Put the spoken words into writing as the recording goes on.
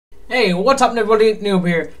Hey, what's up everybody, Noob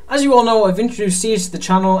here. As you all know, I've introduced Siege to the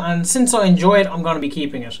channel, and since I enjoy it, I'm going to be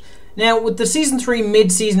keeping it. Now, with the Season 3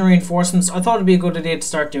 mid-season reinforcements, I thought it'd be a good idea to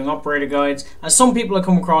start doing operator guides, as some people I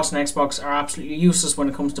come across on Xbox are absolutely useless when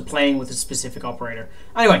it comes to playing with a specific operator.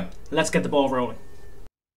 Anyway, let's get the ball rolling.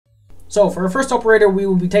 So, for our first operator, we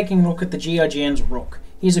will be taking a look at the GIGN's Rook.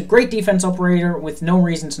 He's a great defense operator with no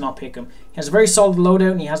reason to not pick him. He has a very solid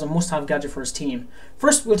loadout and he has a must-have gadget for his team.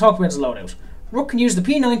 First, we'll talk about his loadout. Rook can use the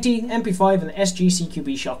P90, MP5 and the SG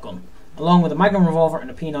CQB shotgun, along with a Magnum revolver and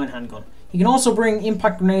a P9 handgun. He can also bring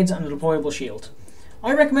impact grenades and a deployable shield.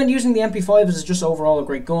 I recommend using the MP5 as it's just overall a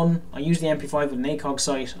great gun. I use the MP5 with an ACOG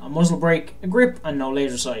sight, a muzzle brake, a grip and no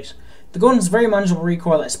laser sight. The gun has very manageable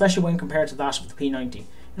recoil, especially when compared to that of the P90.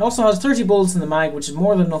 It also has 30 bullets in the mag, which is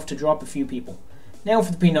more than enough to drop a few people. Now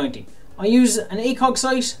for the P90. I use an ACOG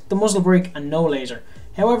sight, the muzzle brake and no laser.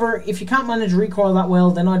 However, if you can't manage recoil that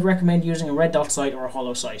well, then I'd recommend using a red dot sight or a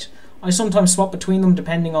hollow sight. I sometimes swap between them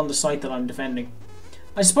depending on the sight that I'm defending.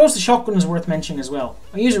 I suppose the shotgun is worth mentioning as well.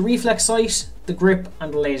 I use a reflex sight, the grip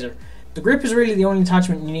and the laser. The grip is really the only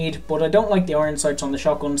attachment you need, but I don't like the iron sights on the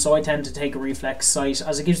shotgun, so I tend to take a reflex sight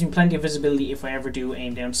as it gives me plenty of visibility if I ever do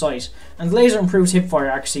aim down sight. And the laser improves hipfire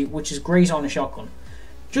accuracy, which is great on a shotgun.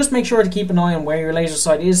 Just make sure to keep an eye on where your laser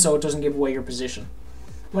sight is so it doesn't give away your position.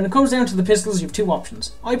 When it comes down to the pistols, you have two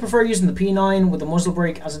options. I prefer using the P9 with a muzzle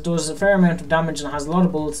brake as it does a fair amount of damage and has a lot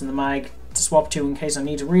of bullets in the mag to swap to in case I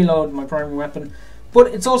need to reload my primary weapon, but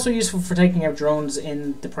it's also useful for taking out drones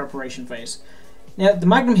in the preparation phase. Now, the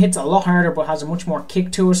Magnum hits a lot harder but has a much more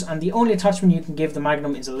kick to it, and the only attachment you can give the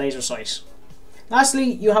Magnum is a laser sight. Lastly,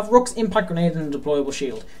 you have Rook's impact grenade and a deployable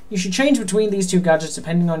shield. You should change between these two gadgets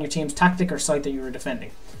depending on your team's tactic or site that you are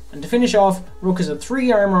defending. And to finish off, Rook is a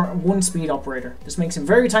 3 armor, 1 speed operator. This makes him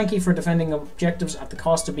very tanky for defending objectives at the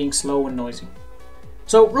cost of being slow and noisy.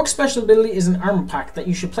 So, Rook's special ability is an armor pack that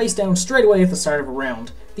you should place down straight away at the start of a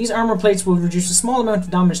round. These armor plates will reduce a small amount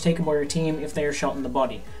of damage taken by your team if they are shot in the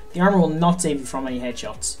body. The armor will not save you from any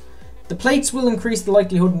headshots. The plates will increase the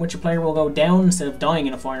likelihood in which a player will go down instead of dying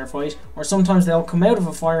in a firefight, or sometimes they'll come out of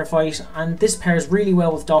a firefight, and this pairs really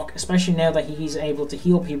well with Doc, especially now that he's able to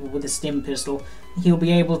heal people with a stim pistol. He'll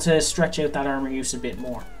be able to stretch out that armor use a bit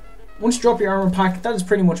more. Once you drop your armor pack, that is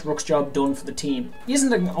pretty much Rook's job done for the team. He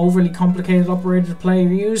isn't an overly complicated operator to play or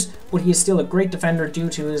use, but he is still a great defender due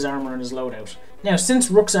to his armor and his loadout. Now,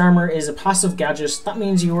 since Rook's armor is a passive gadget, that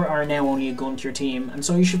means you are now only a gun to your team, and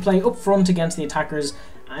so you should play up front against the attackers,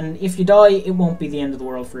 and if you die, it won't be the end of the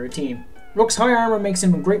world for your team. Rook's high armor makes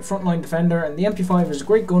him a great frontline defender, and the MP5 is a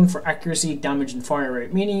great gun for accuracy, damage and fire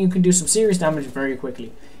rate, meaning you can do some serious damage very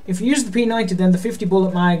quickly. If you use the P90, then the 50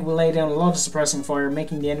 bullet mag will lay down a lot of suppressing fire,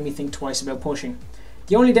 making the enemy think twice about pushing.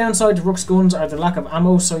 The only downside to Rook's guns are the lack of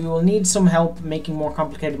ammo, so you will need some help making more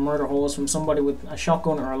complicated murder holes from somebody with a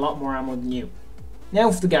shotgun or a lot more ammo than you. Now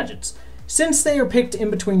for the gadgets. Since they are picked in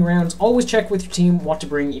between rounds, always check with your team what to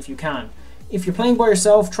bring if you can. If you're playing by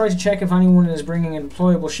yourself, try to check if anyone is bringing a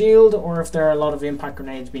deployable shield or if there are a lot of impact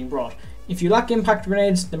grenades being brought. If you lack impact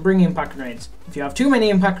grenades, then bring impact grenades. If you have too many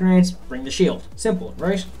impact grenades, bring the shield. Simple,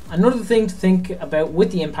 right? Another thing to think about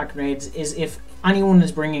with the impact grenades is if anyone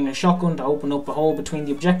is bringing a shotgun to open up a hole between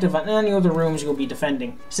the objective and any other rooms you'll be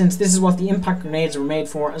defending, since this is what the impact grenades are made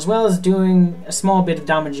for, as well as doing a small bit of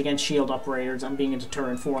damage against shield operators and being a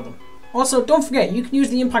deterrent for them. Also, don't forget, you can use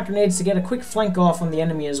the impact grenades to get a quick flank off on the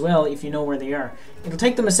enemy as well if you know where they are. It'll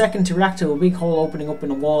take them a second to react to a big hole opening up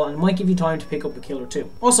in a wall and it might give you time to pick up a kill or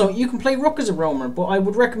two. Also, you can play Rook as a roamer, but I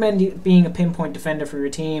would recommend being a pinpoint defender for your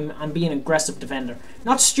team and be an aggressive defender.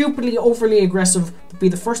 Not stupidly overly aggressive, but be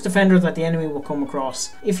the first defender that the enemy will come across.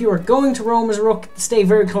 If you are going to roam as a Rook, stay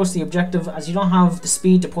very close to the objective as you don't have the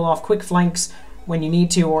speed to pull off quick flanks when you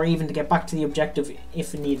need to, or even to get back to the objective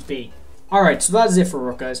if it needs be. Alright, so that's it for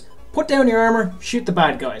Rook, guys. Put down your armor, shoot the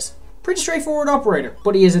bad guys. Pretty straightforward operator,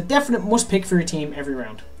 but he is a definite must pick for your team every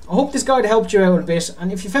round. I hope this guide helped you out a bit, and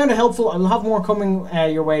if you found it helpful, I will have more coming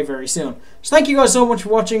your way very soon. So thank you guys so much for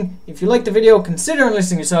watching. If you liked the video, consider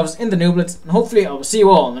enlisting yourselves in the Nooblets, and hopefully I will see you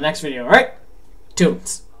all in the next video, alright?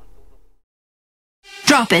 Toodles.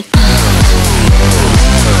 Drop it.